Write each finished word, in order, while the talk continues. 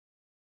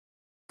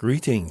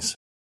Greetings.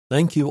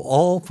 Thank you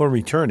all for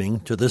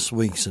returning to this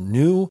week's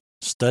new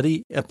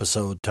study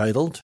episode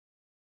titled,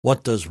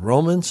 What Does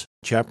Romans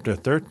chapter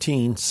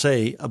 13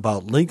 Say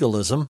About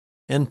Legalism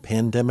and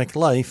Pandemic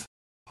Life,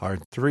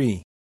 Part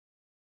 3.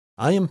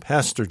 I am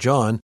Pastor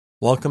John,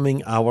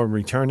 welcoming our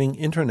returning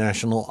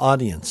international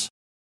audience.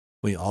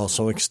 We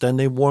also extend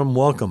a warm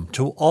welcome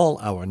to all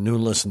our new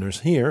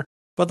listeners here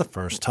for the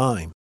first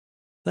time.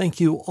 Thank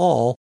you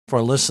all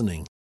for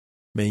listening.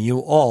 May you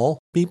all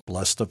be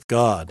blessed of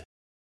God.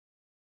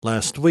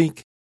 Last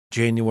week,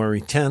 January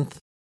 10th,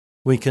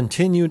 we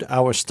continued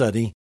our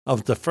study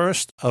of the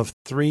first of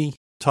 3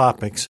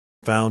 topics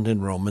found in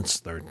Romans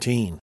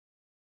 13.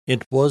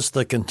 It was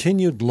the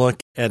continued look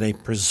at a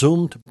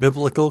presumed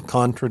biblical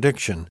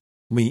contradiction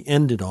we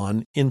ended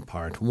on in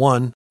Part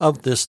 1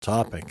 of this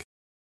topic.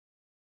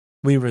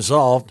 We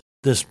resolved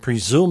this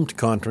presumed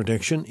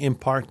contradiction in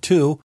Part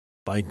 2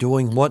 by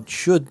doing what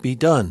should be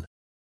done,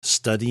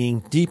 studying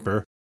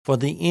deeper for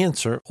the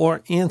answer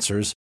or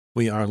answers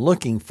we are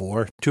looking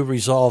for to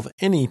resolve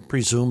any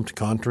presumed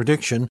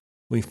contradiction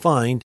we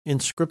find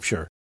in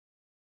Scripture.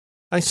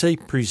 I say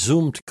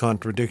presumed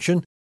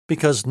contradiction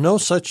because no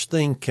such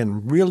thing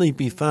can really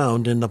be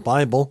found in the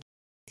Bible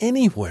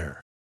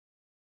anywhere.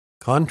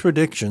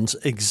 Contradictions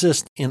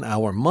exist in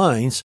our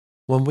minds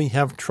when we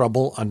have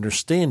trouble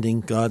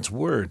understanding God's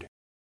Word.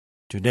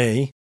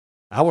 Today,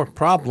 our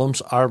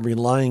problems are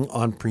relying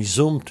on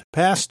presumed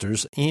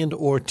pastors and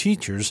or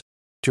teachers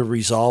to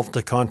resolve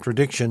the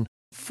contradiction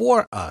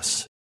for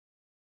us.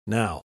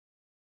 Now,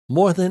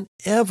 more than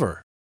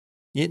ever,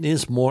 it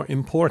is more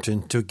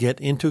important to get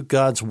into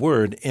God's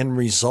Word and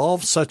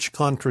resolve such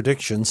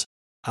contradictions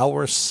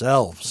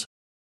ourselves.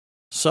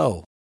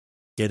 So,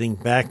 getting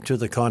back to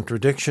the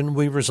contradiction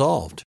we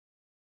resolved,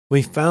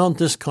 we found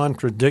this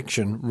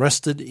contradiction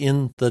rested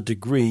in the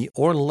degree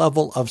or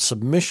level of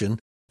submission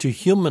to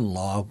human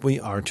law we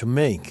are to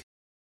make.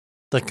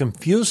 The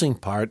confusing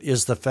part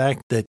is the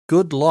fact that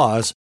good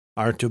laws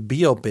are to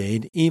be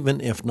obeyed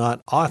even if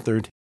not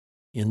authored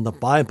in the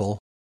Bible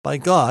by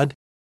God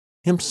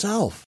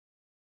Himself.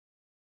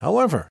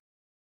 However,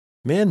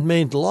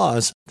 man-made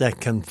laws that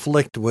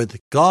conflict with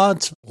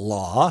God's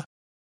law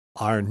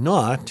are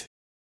not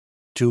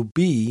to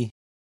be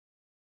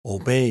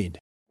obeyed.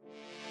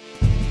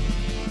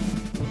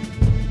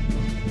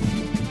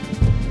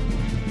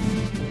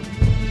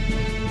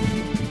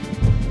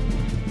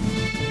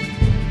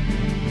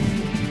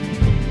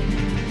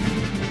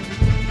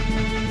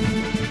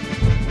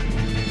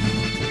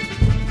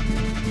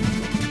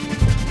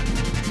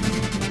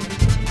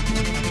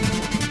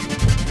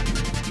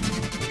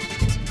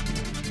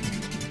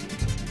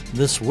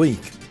 This week,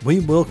 we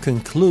will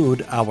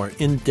conclude our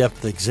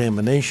in-depth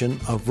examination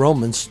of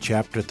Romans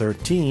chapter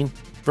 13,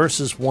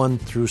 verses 1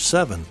 through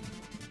 7.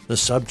 The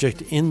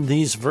subject in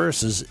these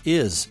verses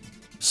is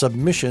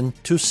submission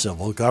to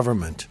civil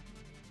government.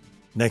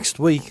 Next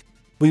week,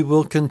 we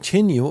will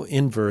continue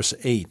in verse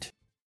 8.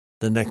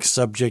 The next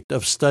subject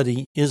of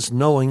study is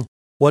knowing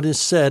what is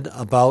said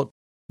about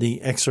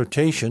the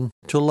exhortation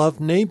to love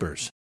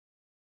neighbors.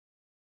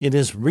 It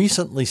is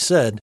recently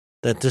said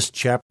that this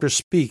chapter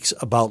speaks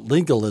about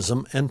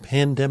legalism and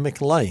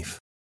pandemic life.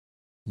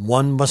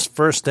 One must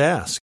first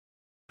ask,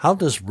 how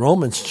does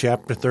Romans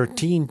chapter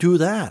 13 do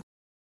that?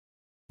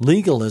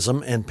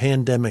 Legalism and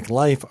pandemic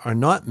life are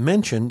not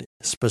mentioned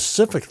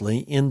specifically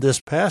in this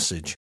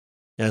passage,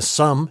 as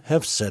some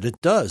have said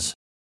it does.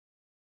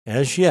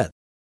 As yet,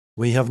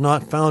 we have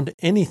not found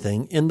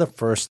anything in the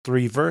first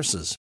 3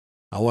 verses,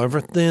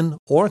 however thin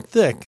or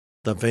thick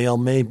the veil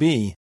may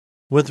be,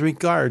 with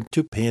regard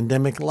to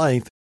pandemic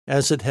life,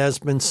 as it has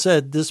been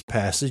said this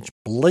passage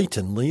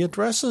blatantly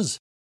addresses.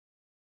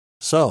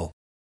 So,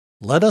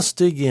 let us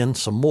dig in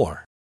some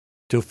more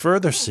to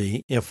further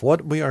see if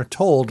what we are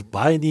told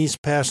by these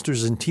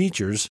pastors and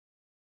teachers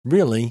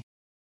really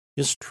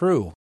is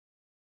true.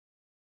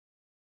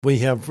 We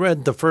have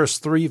read the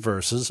first 3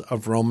 verses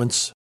of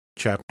Romans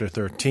chapter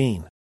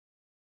 13.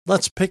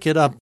 Let's pick it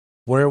up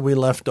where we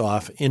left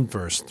off in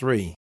verse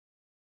 3.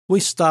 We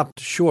stopped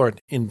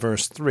short in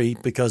verse 3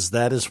 because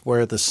that is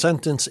where the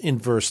sentence in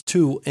verse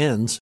 2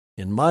 ends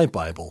in my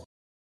Bible.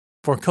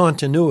 For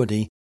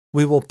continuity,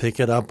 we will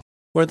pick it up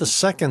where the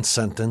second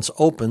sentence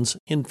opens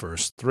in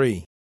verse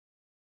 3.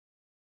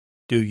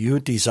 Do you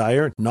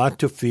desire not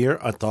to fear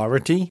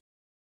authority?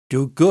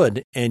 Do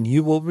good, and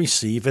you will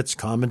receive its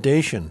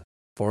commendation,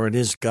 for it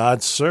is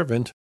God's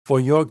servant for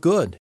your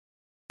good.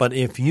 But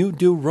if you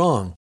do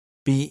wrong,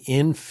 be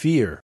in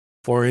fear,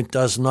 for it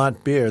does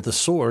not bear the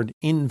sword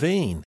in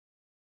vain.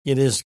 It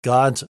is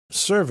God's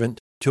servant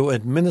to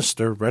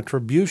administer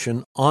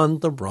retribution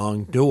on the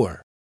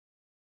wrongdoer.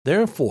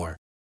 Therefore,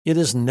 it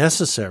is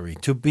necessary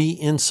to be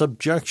in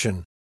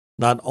subjection,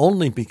 not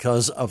only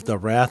because of the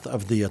wrath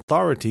of the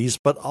authorities,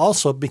 but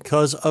also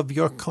because of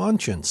your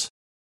conscience.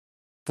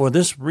 For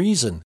this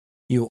reason,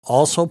 you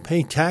also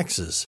pay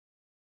taxes,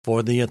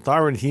 for the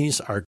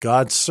authorities are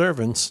God's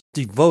servants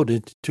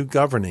devoted to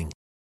governing.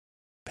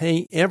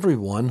 Pay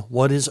everyone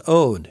what is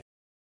owed,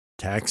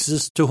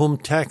 taxes to whom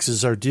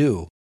taxes are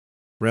due,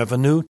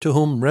 revenue to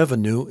whom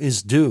revenue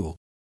is due,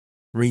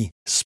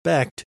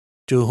 respect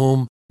to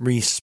whom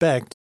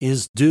respect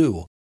is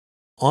due,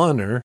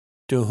 honor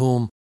to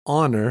whom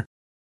honor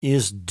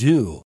is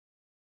due.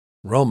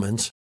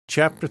 Romans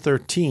chapter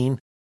 13,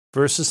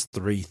 verses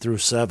 3 through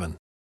 7.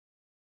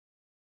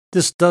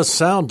 This does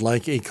sound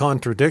like a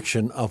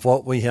contradiction of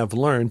what we have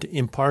learned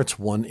in parts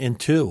 1 and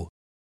 2.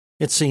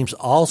 It seems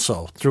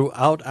also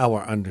throughout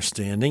our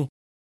understanding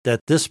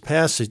that this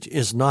passage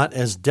is not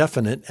as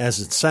definite as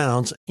it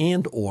sounds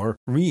and or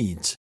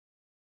reads.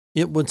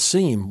 It would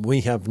seem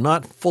we have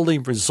not fully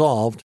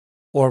resolved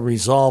or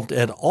resolved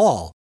at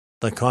all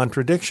the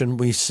contradiction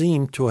we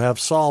seem to have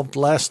solved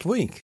last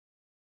week.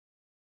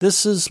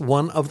 This is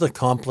one of the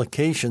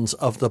complications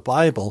of the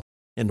Bible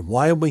and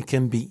why we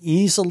can be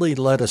easily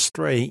led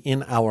astray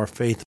in our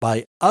faith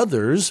by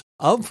others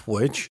of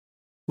which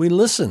we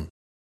listen.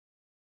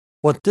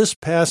 What this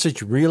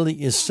passage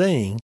really is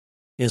saying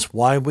is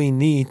why we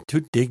need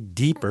to dig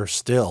deeper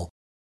still.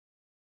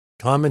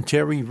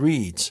 Commentary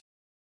reads,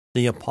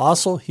 the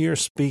apostle here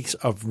speaks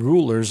of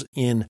rulers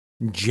in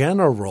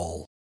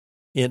general.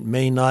 It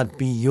may not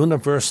be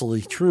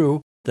universally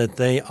true that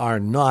they are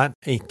not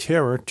a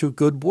terror to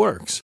good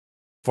works,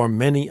 for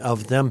many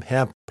of them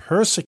have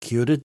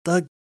persecuted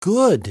the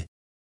good.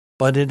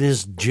 But it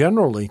is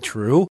generally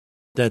true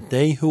that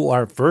they who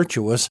are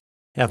virtuous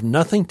have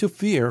nothing to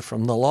fear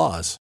from the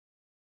laws.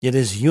 It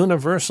is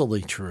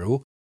universally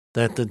true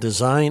that the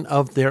design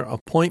of their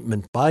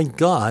appointment by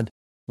God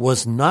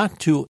was not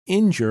to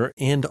injure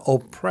and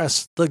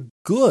oppress the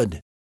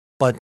good,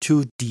 but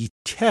to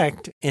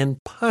detect and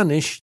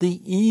punish the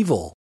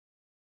evil.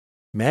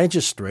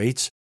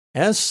 Magistrates,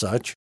 as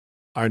such,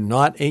 are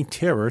not a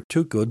terror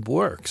to good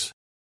works.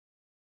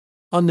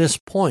 On this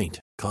point,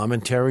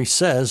 commentary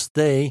says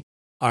they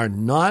are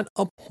not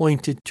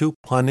appointed to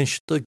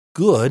punish the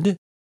good.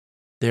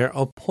 Their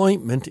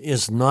appointment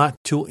is not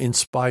to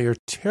inspire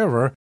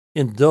terror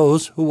in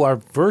those who are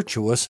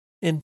virtuous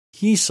and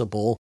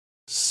peaceable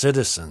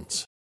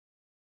citizens.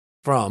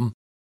 From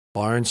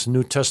Barnes'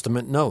 New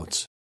Testament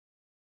Notes.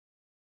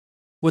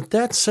 With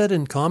that said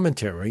in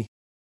commentary,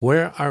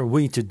 where are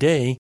we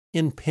today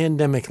in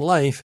pandemic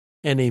life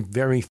and a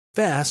very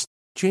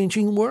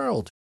fast-changing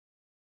world?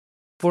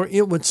 For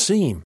it would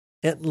seem,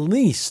 at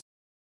least,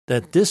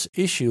 that this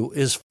issue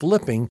is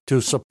flipping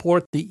to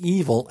support the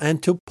evil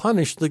and to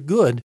punish the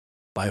good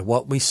by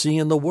what we see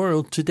in the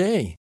world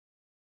today.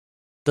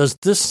 Does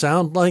this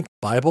sound like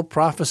Bible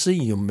prophecy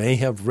you may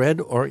have read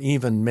or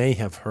even may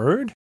have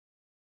heard?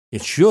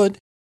 It should.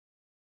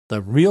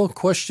 The real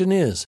question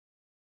is,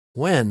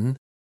 when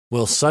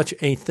will such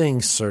a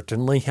thing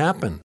certainly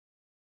happen?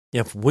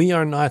 If we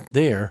are not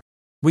there,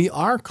 we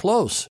are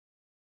close.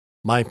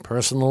 My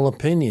personal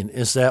opinion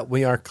is that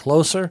we are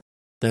closer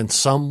than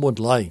some would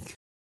like.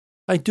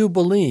 I do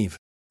believe,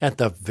 at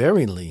the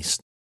very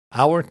least,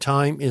 our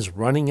time is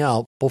running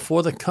out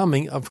before the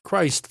coming of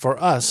Christ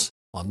for us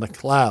on the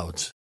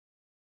clouds.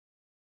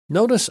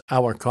 Notice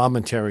our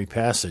commentary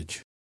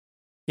passage.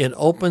 It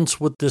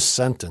opens with this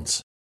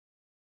sentence.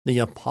 The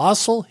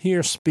apostle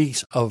here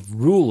speaks of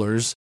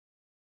rulers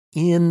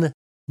in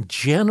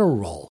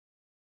general.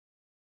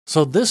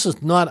 So this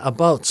is not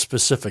about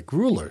specific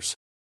rulers.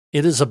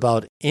 It is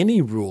about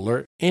any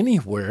ruler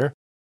anywhere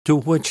to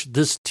which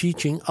this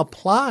teaching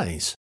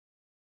applies.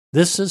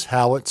 This is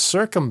how it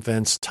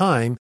circumvents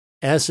time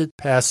as it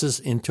passes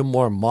into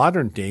more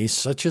modern days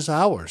such as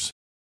ours.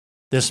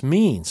 This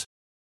means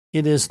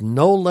it is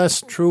no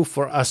less true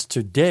for us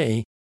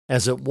today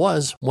as it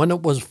was when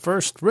it was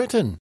first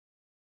written.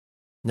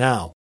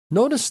 Now,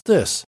 notice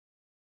this.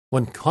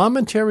 When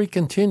commentary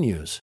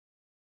continues,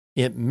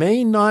 it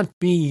may not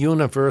be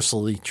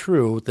universally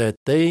true that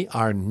they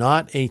are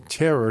not a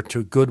terror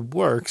to good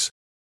works,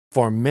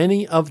 for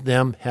many of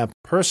them have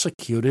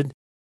persecuted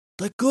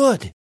the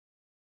good.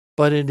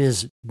 But it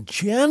is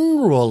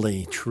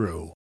generally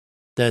true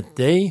that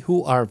they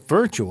who are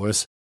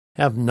virtuous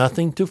have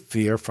nothing to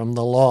fear from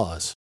the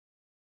laws.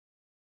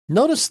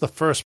 Notice the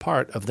first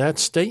part of that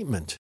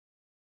statement.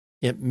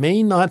 It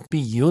may not be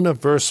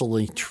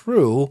universally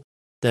true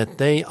that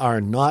they are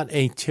not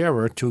a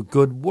terror to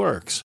good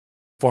works,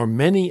 for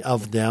many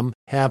of them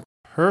have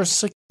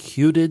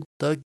persecuted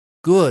the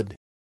good.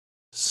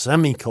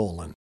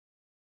 Semicolon.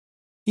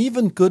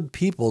 Even good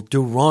people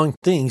do wrong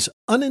things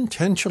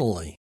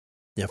unintentionally,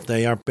 if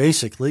they are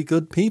basically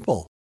good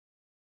people.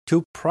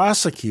 To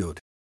prosecute,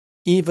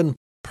 even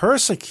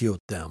persecute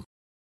them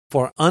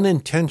for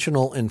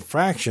unintentional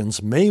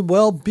infractions may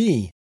well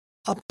be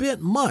a bit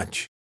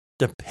much,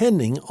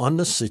 depending on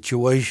the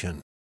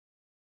situation.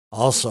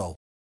 Also,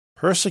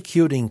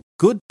 persecuting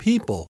good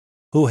people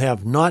who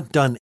have not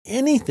done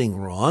anything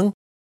wrong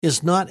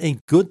is not a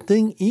good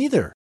thing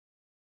either.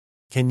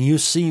 Can you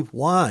see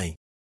why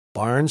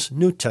Barnes'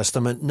 New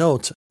Testament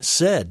Notes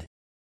said,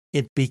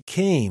 "It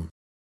became,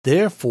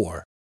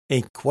 therefore,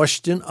 a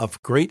question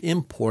of great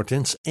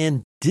importance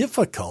and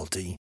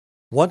difficulty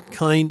what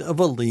kind of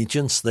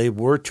allegiance they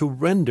were to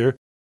render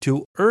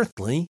to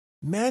earthly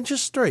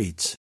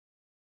magistrates"?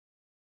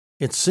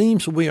 It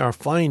seems we are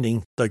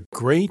finding the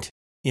great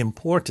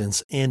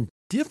importance and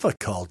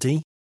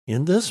difficulty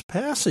in this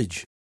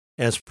passage,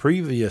 as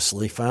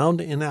previously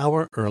found in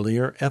our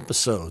earlier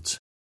episodes.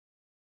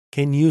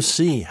 Can you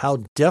see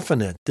how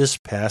definite this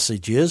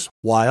passage is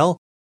while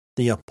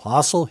the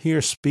apostle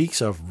here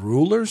speaks of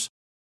rulers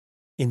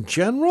in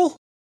general?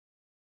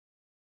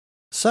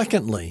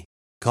 Secondly,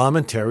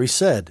 commentary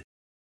said,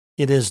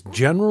 it is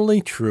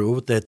generally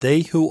true that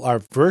they who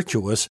are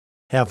virtuous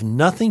have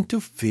nothing to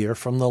fear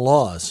from the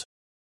laws.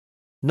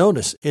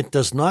 Notice it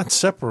does not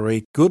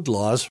separate good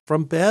laws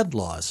from bad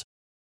laws.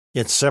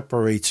 It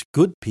separates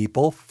good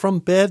people from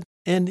bad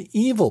and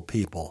evil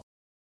people.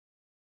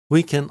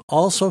 We can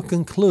also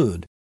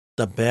conclude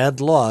the bad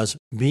laws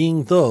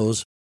being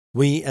those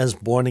we as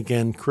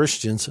born-again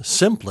Christians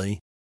simply,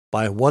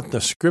 by what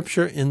the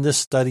Scripture in this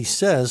study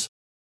says,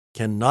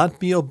 cannot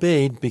be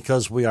obeyed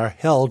because we are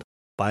held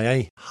by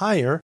a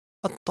higher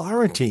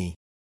authority,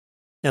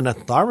 an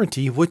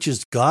authority which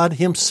is God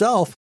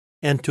Himself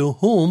and to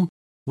whom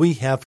we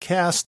have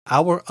cast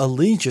our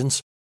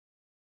allegiance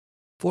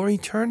for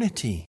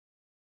eternity.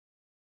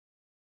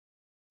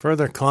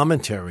 Further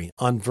commentary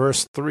on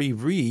verse 3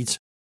 reads,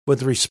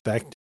 with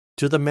respect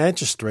to the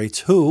magistrates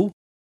who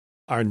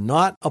are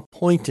not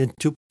appointed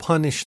to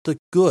punish the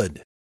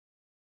good.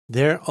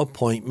 Their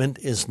appointment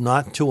is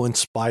not to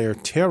inspire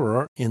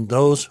terror in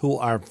those who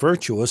are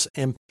virtuous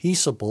and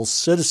peaceable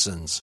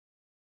citizens.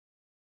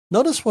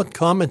 Notice what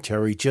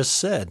commentary just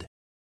said.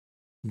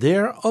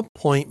 Their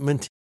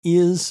appointment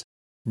is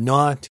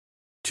not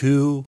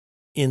to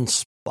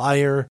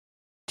inspire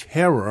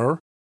terror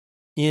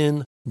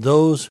in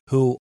those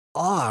who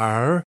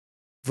are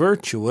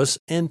virtuous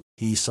and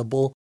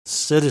peaceable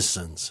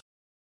citizens.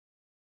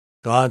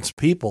 God's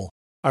people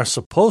are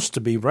supposed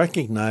to be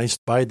recognized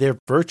by their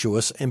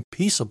virtuous and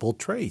peaceable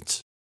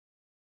traits.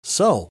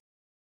 So,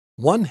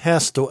 one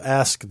has to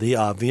ask the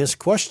obvious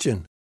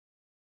question.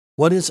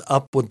 What is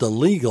up with the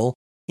legal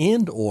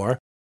and/or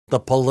the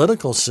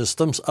political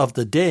systems of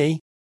the day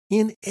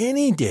in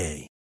any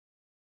day,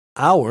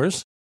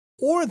 ours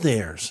or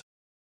theirs,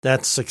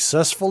 that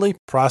successfully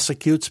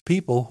prosecutes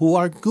people who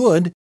are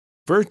good,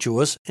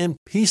 virtuous, and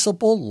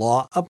peaceable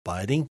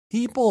law-abiding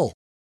people?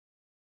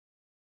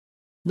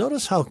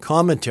 Notice how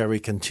commentary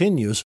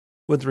continues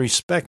with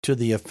respect to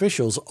the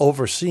officials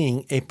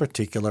overseeing a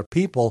particular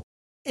people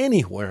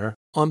anywhere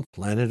on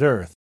planet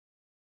Earth.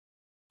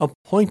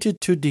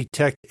 Appointed to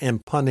detect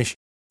and punish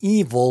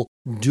evil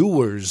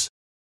doers,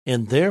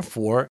 and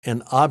therefore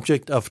an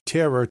object of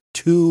terror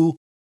to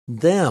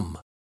them.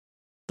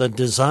 The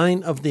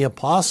design of the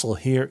apostle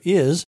here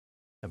is,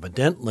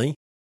 evidently,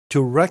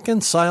 to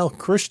reconcile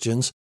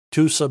Christians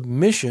to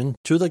submission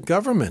to the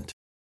government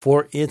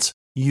for its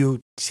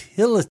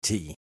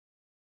utility.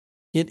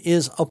 It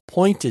is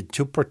appointed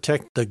to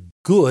protect the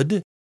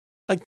good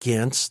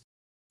against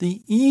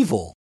the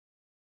evil,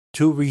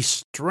 to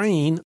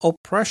restrain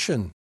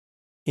oppression,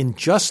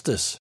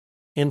 injustice,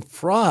 and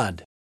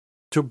fraud,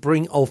 to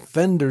bring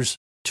offenders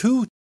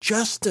to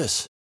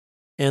justice,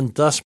 and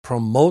thus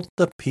promote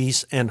the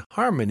peace and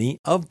harmony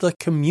of the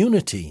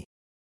community.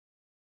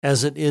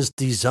 As it is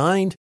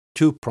designed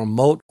to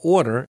promote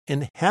order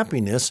and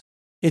happiness,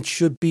 it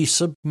should be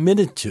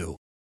submitted to,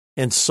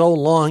 and so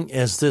long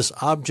as this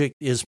object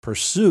is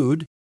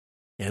pursued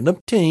and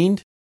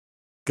obtained,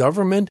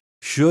 government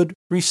should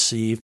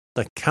receive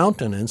the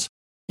countenance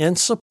and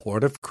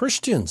support of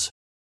Christians.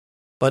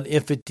 But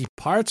if it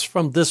departs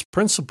from this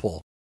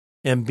principle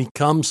and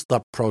becomes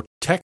the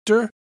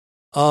protector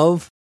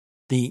of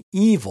the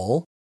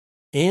evil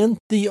and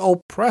the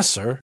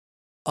oppressor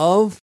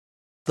of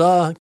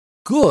the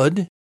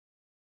good,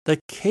 the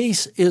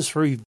case is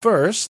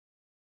reversed,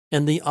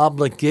 and the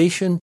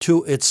obligation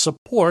to its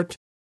support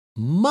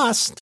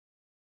must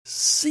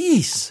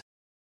cease.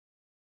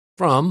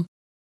 From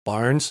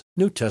Barnes'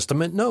 New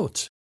Testament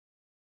Notes.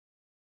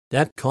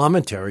 That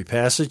commentary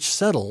passage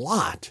said a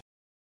lot.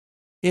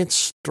 It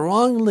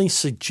strongly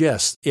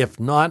suggests, if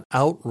not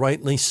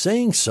outrightly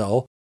saying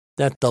so,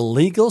 that the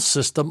legal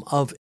system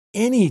of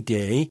any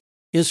day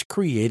is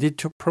created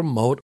to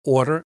promote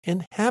order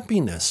and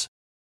happiness.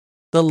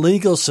 The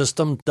legal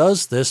system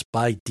does this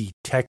by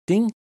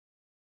detecting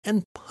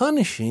and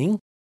punishing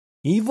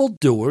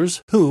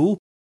evildoers who,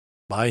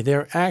 by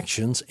their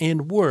actions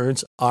and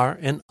words, are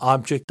an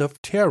object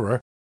of terror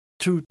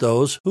to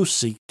those who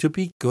seek to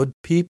be good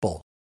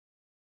people.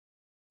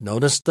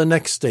 Notice the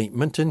next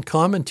statement in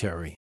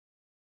commentary.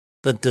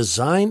 The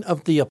design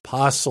of the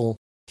apostle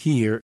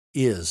here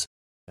is,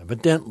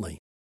 evidently,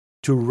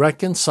 to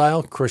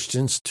reconcile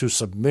Christians to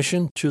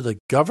submission to the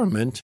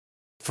government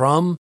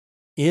from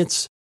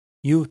its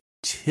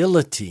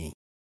utility.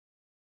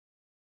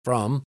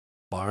 From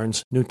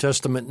Barnes' New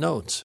Testament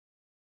Notes.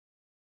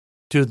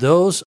 To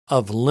those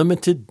of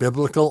limited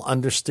biblical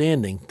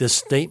understanding, this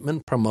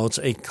statement promotes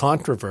a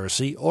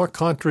controversy or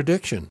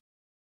contradiction.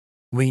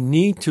 We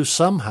need to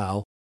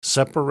somehow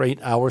separate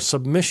our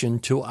submission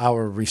to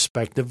our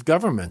respective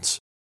governments,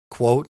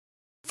 quote,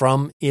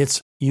 from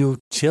its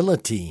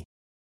utility,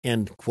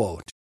 end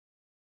quote.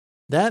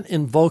 That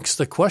invokes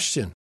the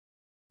question,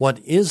 What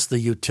is the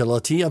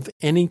utility of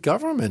any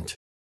government?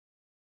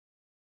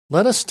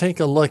 Let us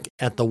take a look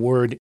at the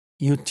word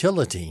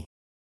utility.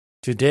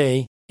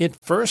 Today, it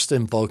first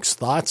invokes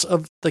thoughts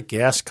of the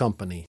gas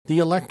company, the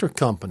electric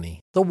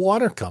company, the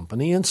water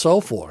company, and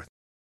so forth.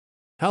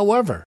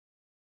 However,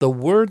 the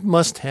word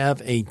must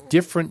have a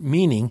different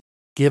meaning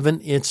given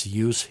its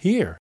use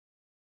here.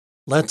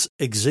 Let's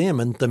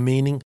examine the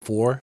meaning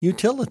for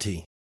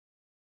utility.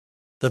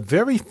 The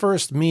very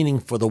first meaning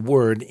for the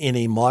word in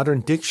a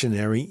modern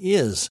dictionary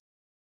is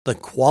the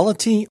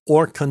quality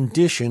or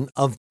condition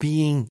of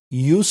being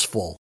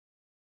useful,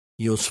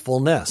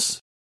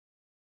 usefulness.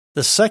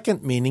 The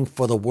second meaning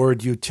for the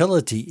word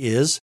utility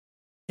is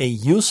a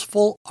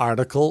useful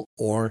article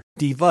or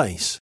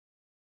device.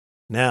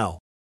 Now,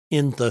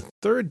 in the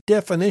third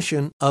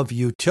definition of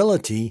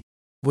utility,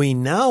 we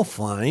now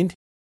find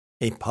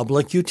a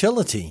public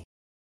utility.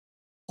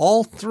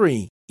 All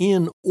three,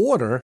 in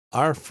order,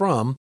 are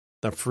from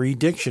the Free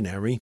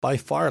Dictionary by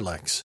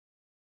Farlex.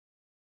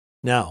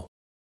 Now,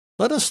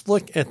 let us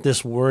look at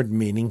this word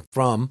meaning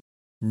from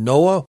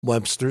Noah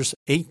Webster's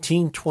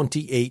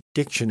 1828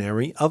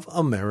 Dictionary of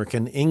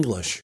American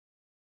English.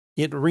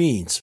 It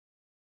reads,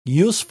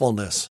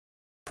 usefulness,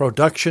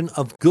 production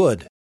of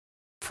good,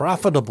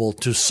 profitable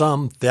to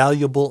some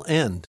valuable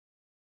end,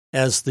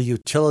 as the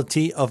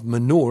utility of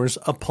manures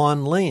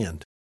upon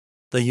land,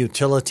 the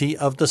utility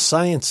of the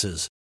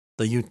sciences,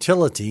 the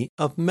utility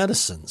of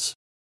medicines.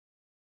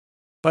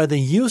 By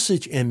the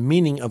usage and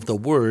meaning of the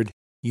word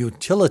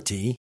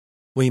utility,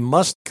 we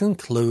must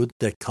conclude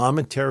that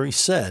commentary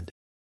said,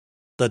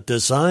 the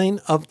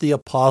design of the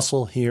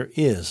apostle here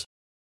is,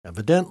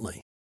 evidently,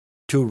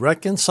 to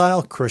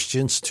reconcile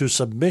Christians to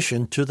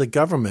submission to the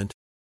government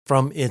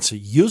from its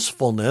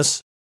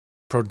usefulness,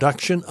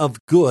 production of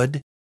good,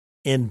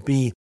 and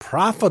be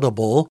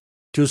profitable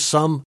to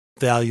some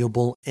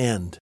valuable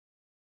end.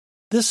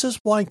 This is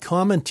why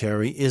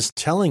commentary is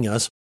telling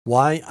us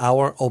why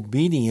our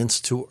obedience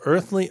to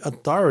earthly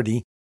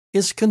authority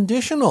is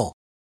conditional.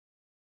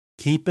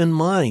 Keep in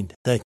mind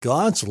that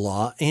God's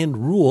law and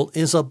rule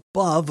is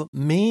above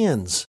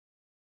man's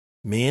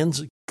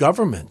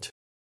government.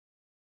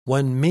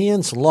 When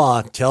man's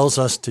law tells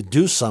us to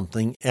do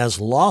something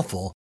as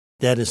lawful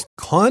that is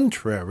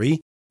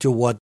contrary to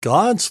what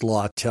God's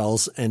law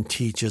tells and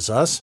teaches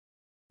us,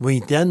 we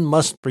then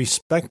must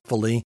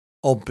respectfully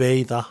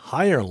obey the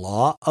higher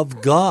law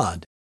of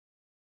God.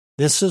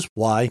 This is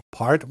why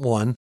Part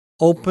 1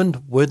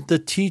 opened with the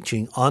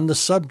teaching on the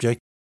subject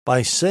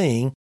by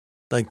saying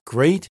the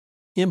great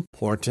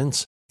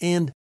importance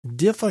and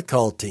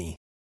difficulty.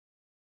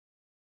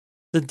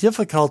 The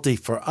difficulty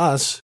for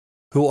us,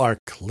 who are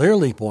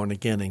clearly born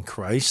again in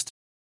Christ,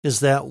 is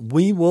that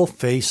we will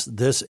face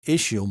this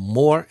issue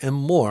more and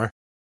more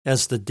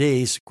as the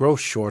days grow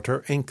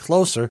shorter and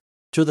closer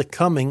to the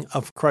coming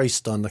of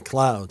Christ on the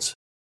clouds.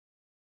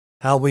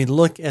 How we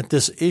look at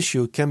this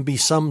issue can be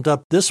summed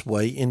up this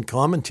way in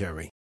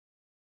commentary.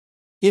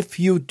 If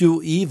you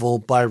do evil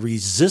by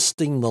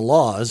resisting the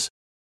laws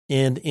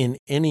and in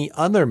any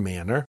other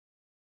manner,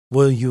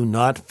 will you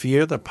not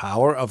fear the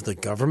power of the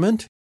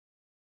government?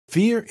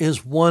 Fear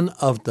is one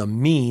of the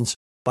means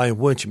by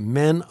which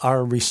men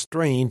are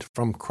restrained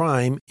from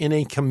crime in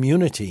a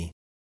community.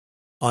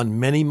 On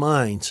many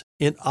minds,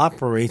 it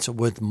operates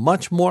with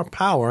much more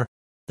power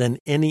than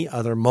any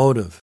other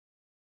motive,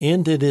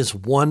 and it is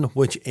one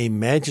which a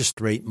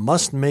magistrate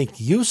must make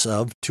use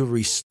of to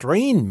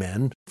restrain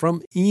men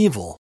from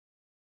evil.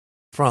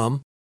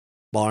 From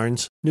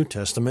Barnes' New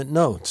Testament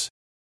Notes.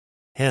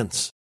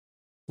 Hence,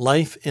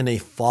 life in a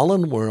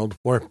fallen world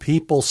where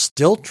people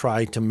still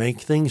try to make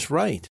things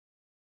right.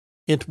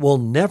 It will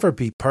never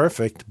be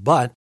perfect,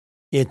 but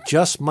it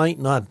just might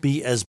not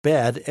be as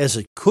bad as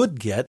it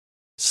could get,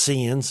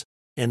 sans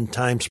end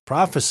times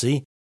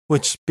prophecy,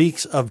 which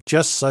speaks of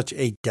just such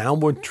a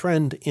downward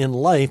trend in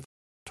life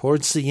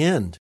towards the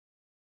end.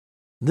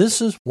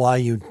 This is why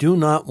you do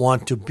not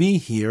want to be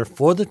here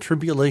for the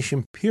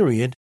tribulation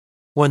period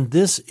when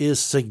this is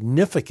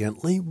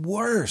significantly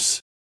worse.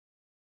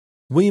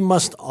 We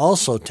must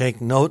also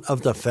take note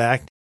of the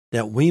fact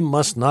that we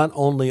must not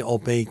only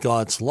obey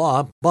God's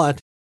law, but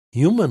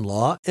human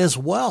law as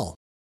well,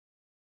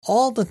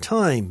 all the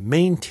time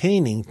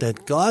maintaining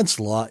that God's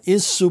law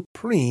is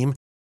supreme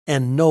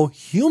and no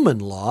human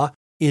law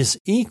is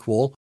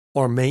equal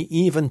or may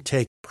even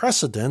take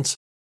precedence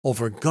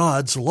over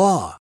God's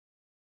law.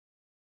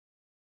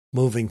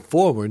 Moving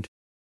forward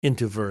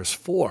into verse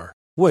 4,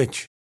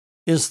 which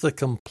is the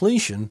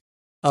completion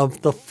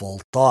of the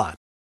full thought.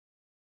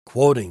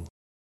 Quoting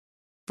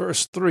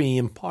verse 3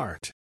 in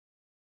part,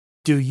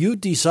 do you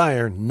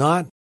desire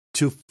not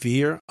to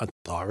fear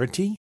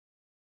authority?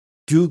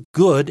 Do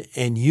good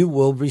and you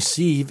will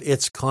receive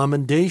its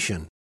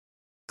commendation.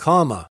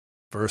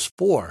 Verse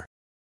 4,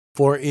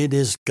 for it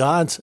is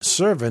God's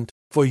servant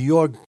for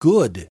your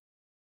good.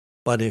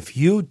 But if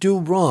you do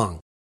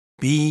wrong,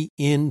 be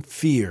in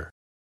fear,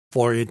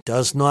 for it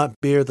does not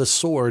bear the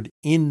sword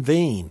in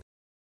vain.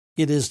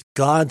 It is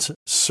God's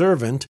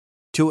servant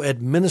to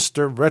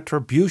administer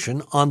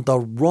retribution on the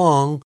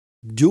wrong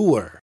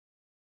doer.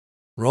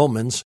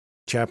 Romans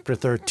chapter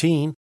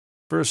 13,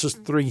 verses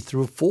 3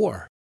 through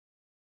 4.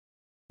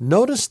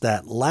 Notice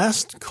that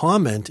last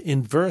comment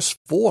in verse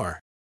 4.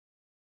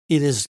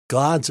 It is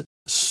God's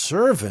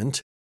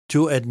servant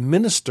to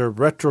administer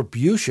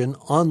retribution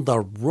on the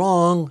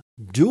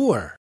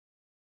wrongdoer.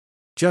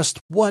 Just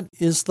what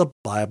is the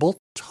Bible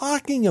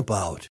talking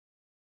about?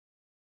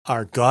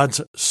 Are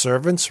God's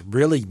servants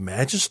really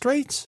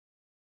magistrates?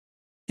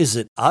 Is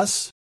it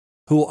us,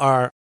 who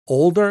are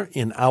older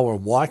in our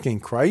walk in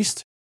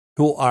Christ,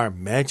 who are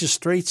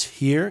magistrates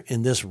here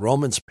in this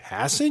Romans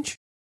passage?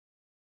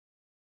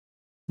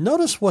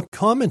 Notice what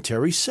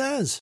commentary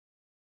says.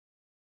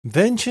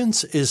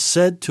 Vengeance is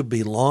said to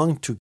belong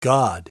to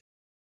God,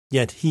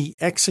 yet he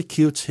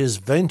executes his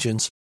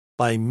vengeance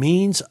by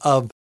means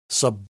of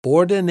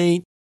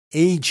subordinate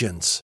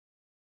agents.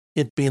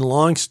 It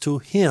belongs to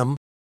him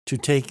to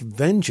take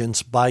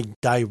vengeance by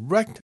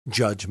direct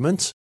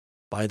judgments,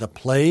 by the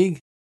plague,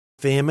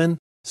 famine,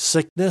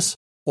 sickness,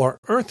 or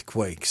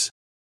earthquakes,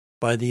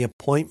 by the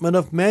appointment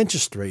of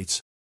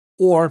magistrates,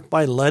 or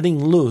by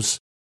letting loose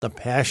the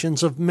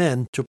passions of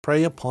men to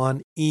prey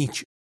upon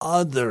each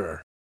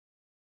other.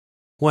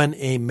 When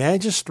a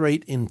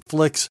magistrate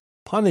inflicts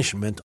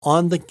punishment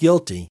on the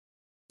guilty,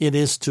 it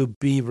is to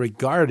be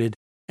regarded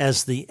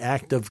as the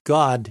act of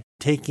God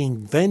taking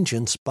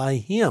vengeance by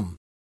him,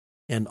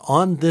 and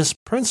on this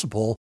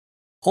principle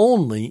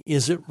only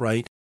is it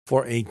right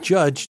for a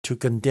judge to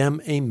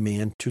condemn a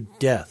man to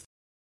death.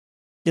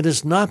 It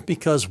is not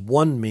because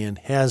one man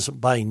has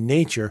by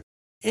nature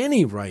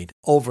any right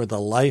over the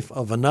life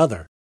of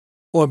another,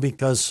 or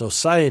because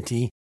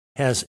society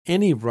has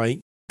any right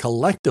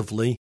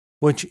collectively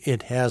which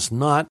it has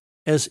not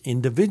as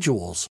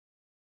individuals,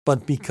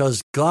 but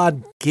because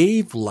God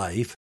gave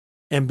life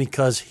and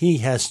because he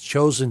has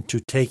chosen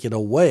to take it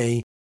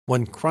away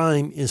when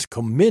crime is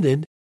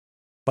committed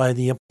by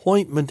the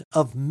appointment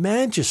of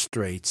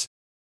magistrates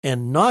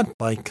and not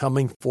by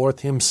coming forth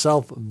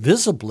himself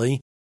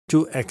visibly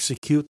to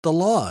execute the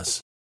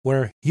laws.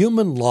 Where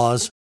human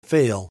laws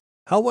fail,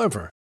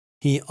 however,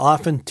 he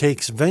often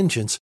takes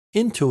vengeance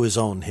into his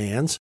own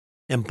hands,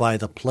 and by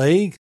the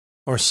plague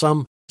or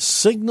some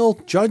signal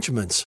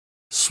judgments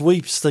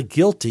sweeps the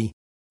guilty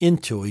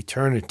into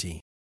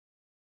eternity.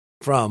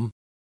 From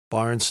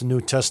Barnes'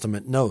 New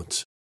Testament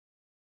Notes.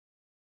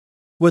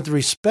 With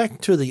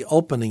respect to the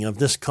opening of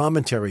this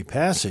commentary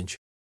passage,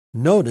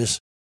 notice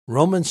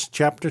Romans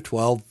chapter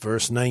 12,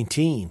 verse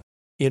 19.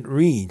 It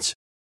reads,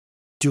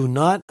 "Do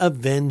not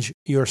avenge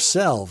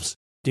yourselves,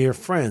 dear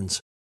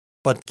friends,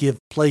 but give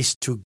place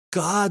to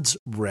God's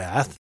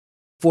wrath,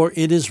 for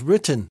it is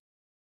written,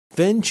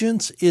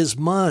 'Vengeance is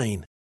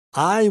mine,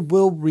 I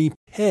will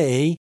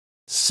repay,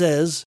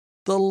 says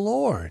the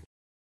Lord.'"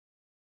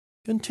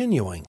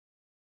 Continuing.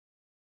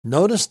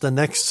 Notice the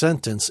next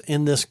sentence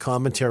in this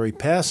commentary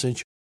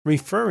passage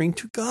referring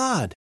to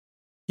God.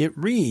 It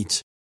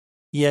reads,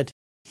 "Yet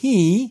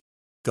he,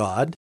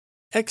 God,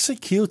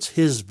 executes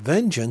his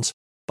vengeance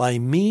by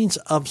means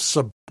of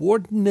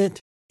subordinate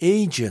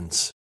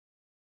agents."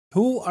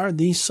 Who are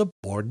these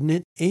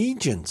subordinate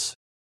agents?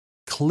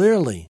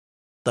 Clearly,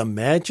 the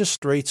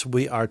magistrates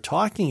we are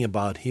talking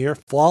about here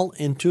fall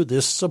into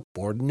this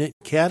subordinate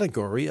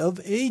category of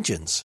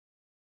agents.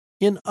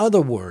 In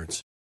other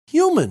words,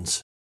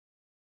 humans.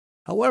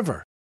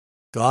 However,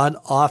 God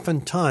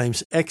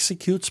oftentimes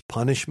executes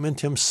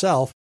punishment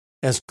himself,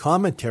 as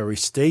commentary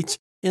states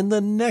in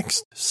the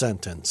next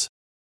sentence.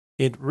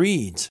 It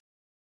reads,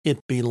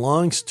 "It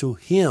belongs to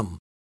him,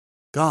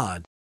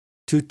 God,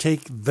 to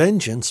take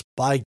vengeance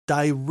by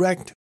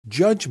direct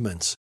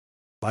judgments,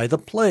 by the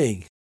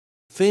plague,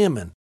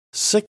 famine,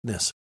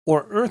 sickness,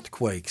 or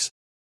earthquakes,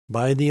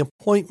 by the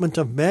appointment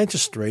of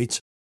magistrates,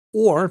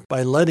 or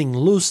by letting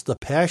loose the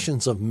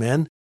passions of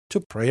men to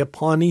prey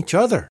upon each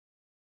other."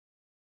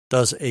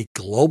 Does a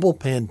global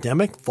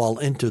pandemic fall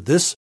into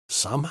this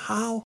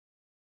somehow?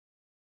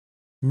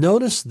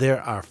 Notice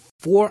there are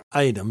 4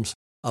 items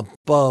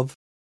above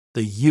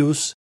the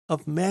use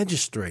of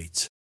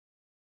magistrates: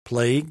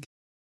 plague,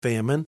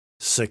 famine,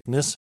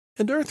 sickness,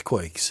 and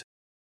earthquakes.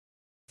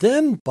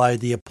 Then by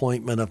the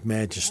appointment of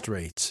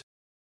magistrates.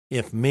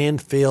 If man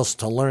fails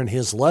to learn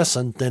his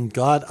lesson, then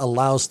God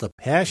allows the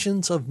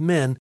passions of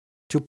men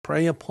to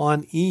prey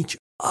upon each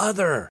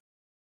other.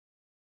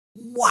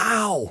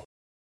 Wow!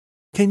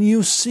 Can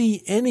you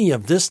see any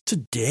of this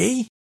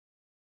today?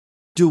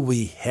 Do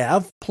we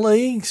have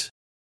plagues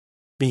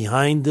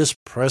behind this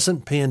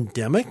present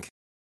pandemic?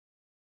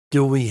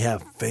 Do we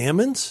have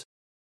famines?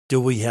 Do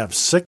we have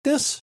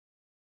sickness?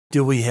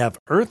 Do we have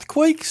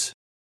earthquakes?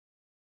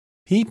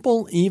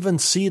 People even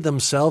see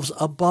themselves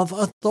above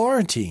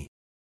authority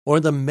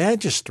or the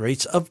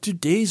magistrates of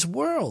today's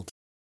world.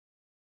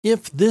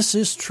 If this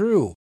is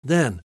true,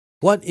 then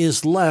what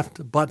is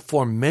left but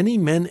for many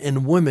men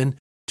and women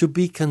to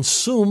be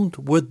consumed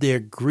with their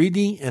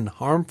greedy and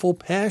harmful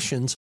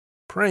passions,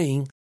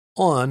 preying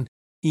on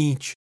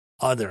each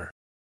other?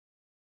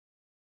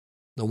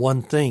 The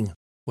one thing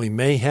we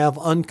may have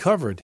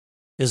uncovered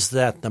is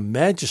that the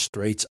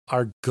magistrates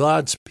are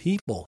God's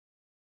people.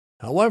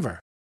 However,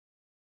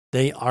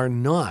 They are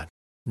not.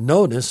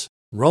 Notice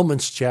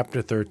Romans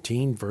chapter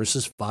 13,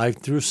 verses 5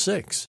 through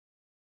 6.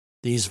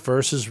 These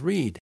verses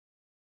read,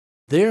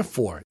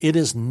 "Therefore it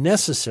is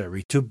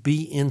necessary to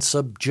be in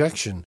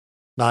subjection,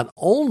 not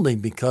only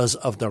because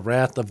of the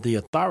wrath of the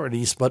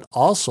authorities, but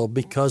also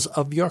because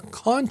of your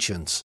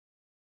conscience.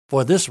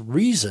 For this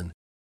reason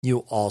you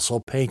also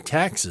pay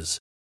taxes,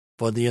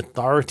 for the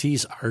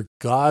authorities are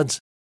God's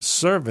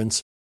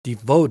servants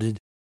devoted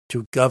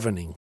to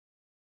governing."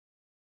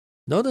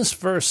 Notice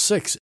verse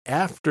 6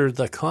 after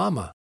the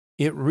comma.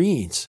 It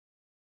reads,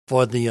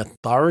 "For the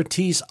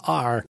authorities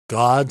are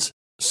God's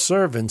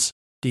servants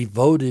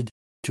devoted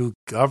to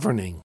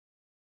governing."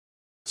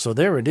 So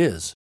there it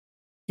is.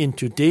 In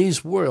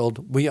today's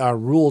world, we are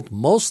ruled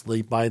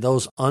mostly by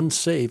those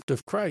unsaved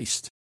of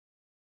Christ.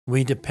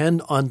 We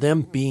depend on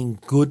them being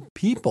good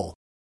people,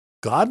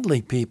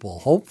 godly people,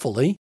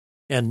 hopefully,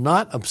 and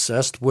not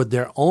obsessed with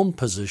their own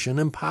position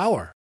and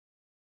power.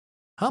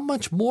 How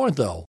much more,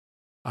 though,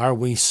 are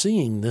we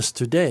seeing this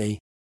today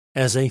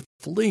as a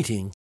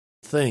fleeting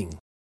thing?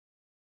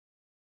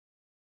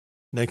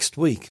 Next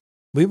week,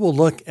 we will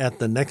look at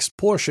the next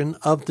portion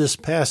of this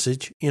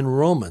passage in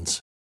Romans,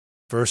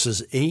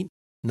 verses 8,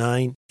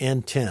 9,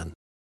 and 10.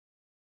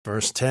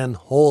 Verse 10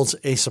 holds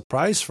a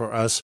surprise for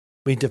us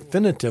we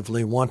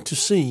definitively want to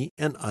see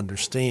and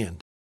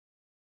understand.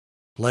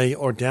 Play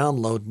or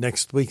download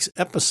next week's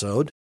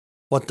episode.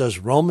 What does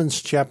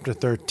Romans chapter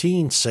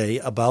 13 say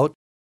about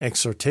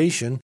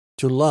exhortation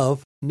to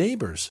love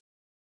neighbors?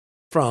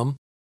 From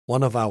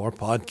one of our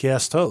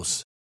podcast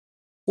hosts.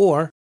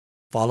 Or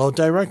follow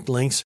direct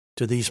links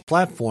to these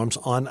platforms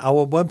on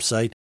our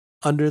website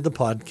under the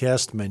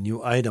podcast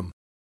menu item.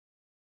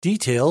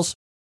 Details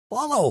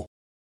follow.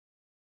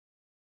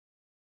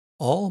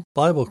 All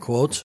Bible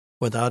quotes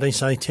without a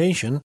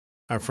citation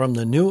are from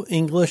the New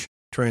English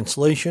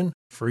Translation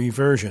Free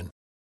Version.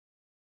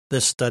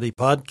 This study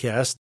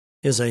podcast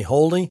is a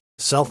wholly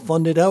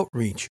self-funded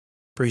outreach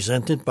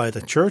presented by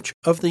the Church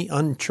of the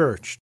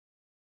Unchurched,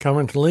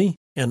 currently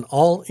an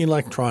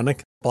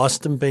all-electronic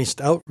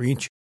Boston-based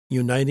outreach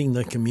uniting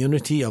the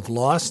community of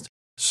lost,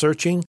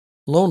 searching,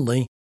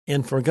 lonely,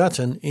 and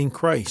forgotten in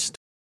Christ.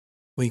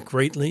 We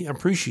greatly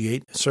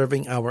appreciate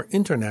serving our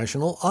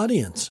international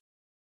audience.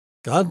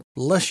 God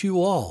bless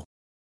you all.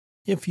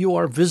 If you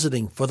are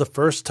visiting for the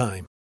first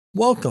time,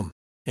 welcome,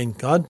 and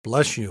God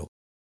bless you.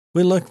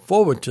 We look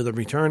forward to the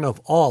return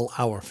of all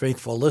our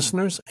faithful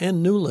listeners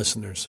and new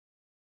listeners.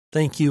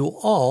 Thank you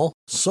all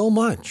so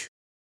much.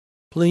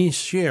 Please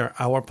share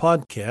our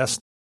podcast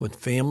with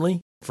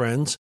family,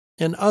 friends,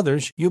 and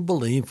others you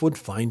believe would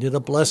find it a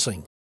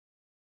blessing.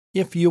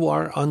 If you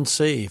are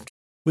unsaved,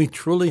 we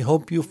truly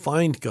hope you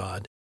find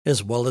God,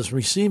 as well as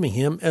receiving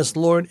Him as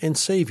Lord and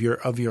Savior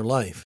of your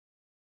life.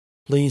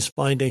 Please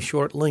find a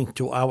short link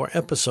to our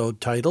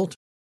episode titled,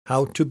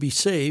 How to Be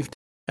Saved,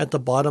 at the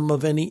bottom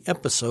of any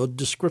episode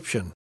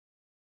description.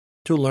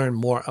 To learn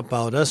more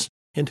about us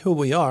and who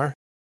we are,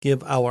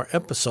 give our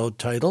episode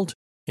titled,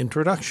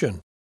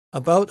 Introduction,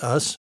 About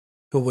Us,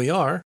 Who We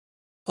Are,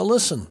 a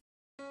listen.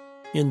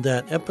 In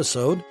that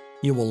episode,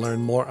 you will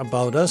learn more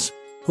about us,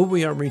 who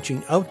we are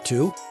reaching out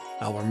to,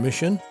 our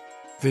mission,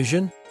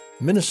 vision,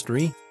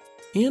 ministry,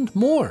 and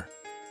more.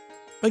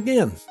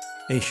 Again,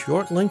 a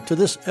short link to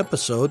this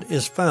episode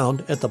is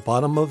found at the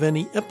bottom of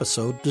any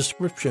episode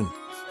description.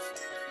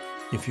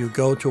 If you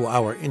go to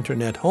our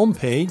internet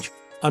homepage,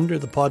 under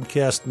the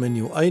podcast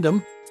menu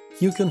item,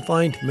 you can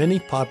find many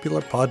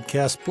popular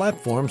podcast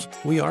platforms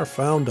we are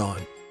found on.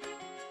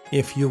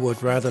 If you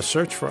would rather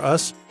search for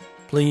us,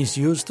 please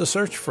use the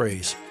search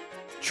phrase,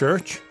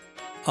 Church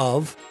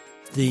of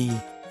the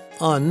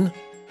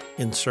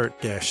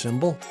insert dash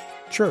symbol,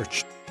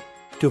 Church,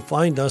 to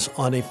find us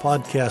on a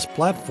podcast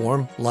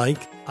platform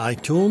like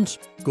iTunes,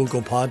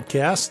 Google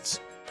Podcasts,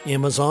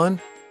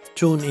 Amazon,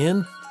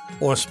 TuneIn,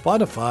 or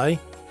Spotify,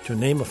 to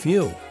name a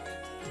few.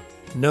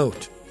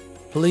 Note,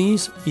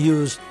 please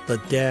use the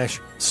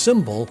dash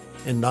symbol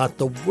and not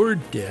the word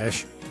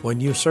dash when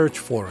you search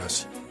for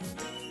us.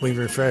 We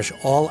refresh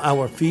all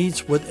our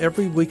feeds with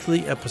every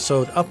weekly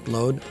episode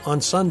upload on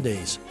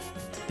Sundays.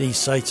 These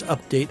sites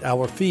update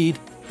our feed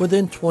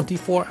within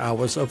 24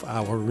 hours of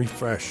our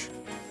refresh.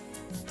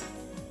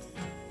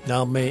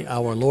 Now may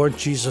our Lord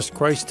Jesus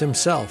Christ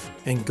Himself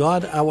and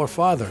God our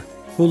Father,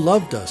 who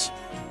loved us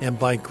and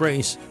by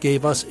grace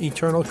gave us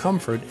eternal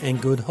comfort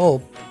and good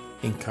hope,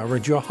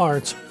 encourage your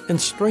hearts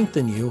and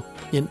strengthen you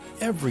in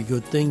every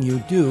good thing you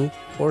do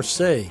or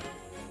say.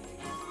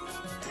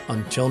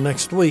 Until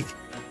next week,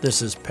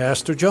 this is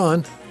Pastor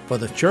John for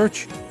the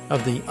Church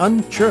of the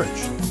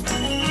Unchurched.